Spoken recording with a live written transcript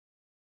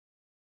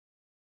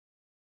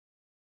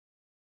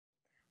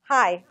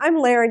Hi, I'm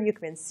Laren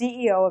Yukman,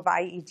 CEO of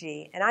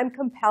IEG, and I'm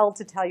compelled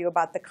to tell you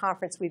about the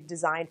conference we've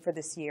designed for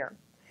this year.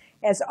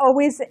 As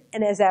always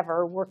and as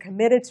ever, we're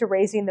committed to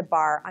raising the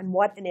bar on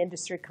what an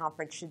industry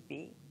conference should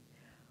be.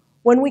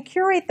 When we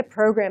curate the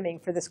programming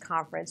for this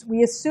conference,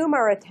 we assume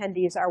our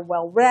attendees are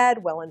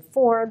well-read,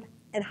 well-informed,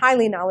 and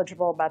highly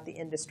knowledgeable about the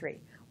industry.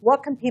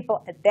 What can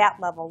people at that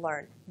level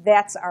learn?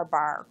 That's our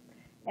bar.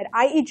 At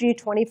IEG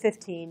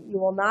 2015, you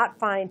will not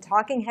find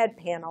talking head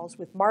panels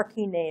with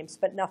marquee names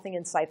but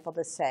nothing insightful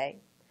to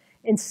say.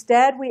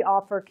 Instead, we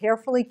offer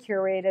carefully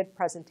curated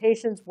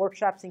presentations,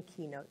 workshops, and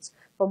keynotes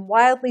from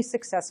wildly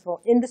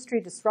successful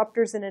industry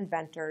disruptors and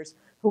inventors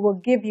who will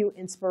give you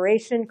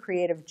inspiration,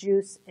 creative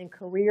juice, and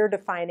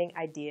career-defining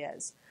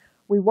ideas.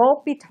 We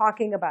won't be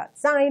talking about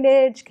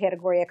signage,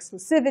 category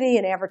exclusivity,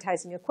 and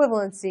advertising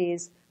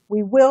equivalencies.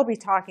 We will be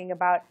talking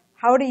about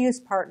how to use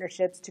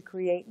partnerships to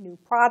create new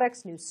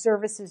products, new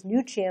services,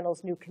 new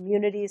channels, new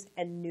communities,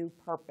 and new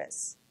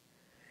purpose.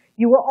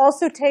 You will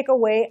also take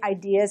away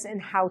ideas and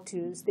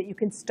how-tos that you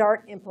can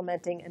start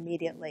implementing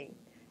immediately.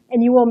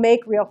 And you will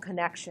make real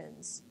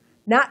connections.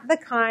 Not the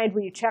kind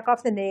where you check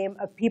off the name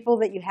of people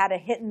that you had a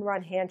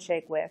hit-and-run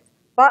handshake with,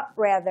 but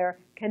rather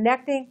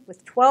connecting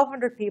with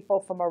 1,200 people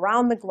from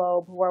around the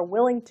globe who are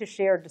willing to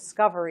share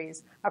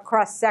discoveries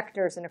across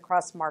sectors and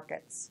across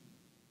markets.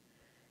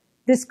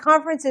 This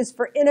conference is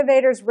for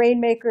innovators,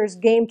 rainmakers,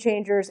 game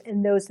changers,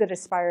 and those that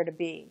aspire to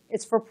be.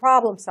 It's for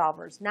problem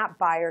solvers, not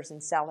buyers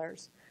and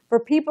sellers. For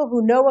people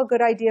who know a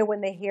good idea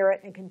when they hear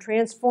it and can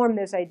transform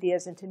those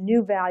ideas into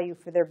new value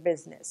for their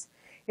business.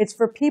 It's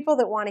for people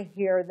that want to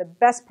hear the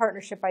best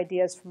partnership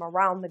ideas from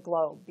around the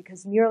globe,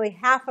 because nearly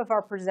half of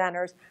our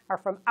presenters are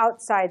from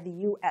outside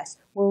the U.S.,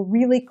 where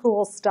really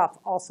cool stuff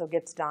also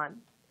gets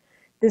done.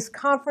 This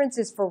conference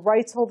is for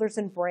rights holders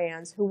and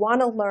brands who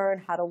want to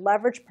learn how to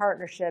leverage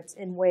partnerships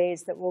in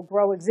ways that will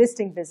grow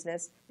existing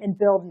business and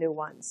build new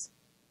ones.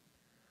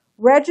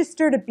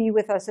 Register to be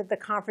with us at the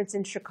conference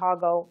in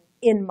Chicago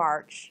in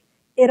March.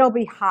 It'll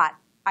be hot,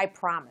 I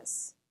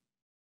promise.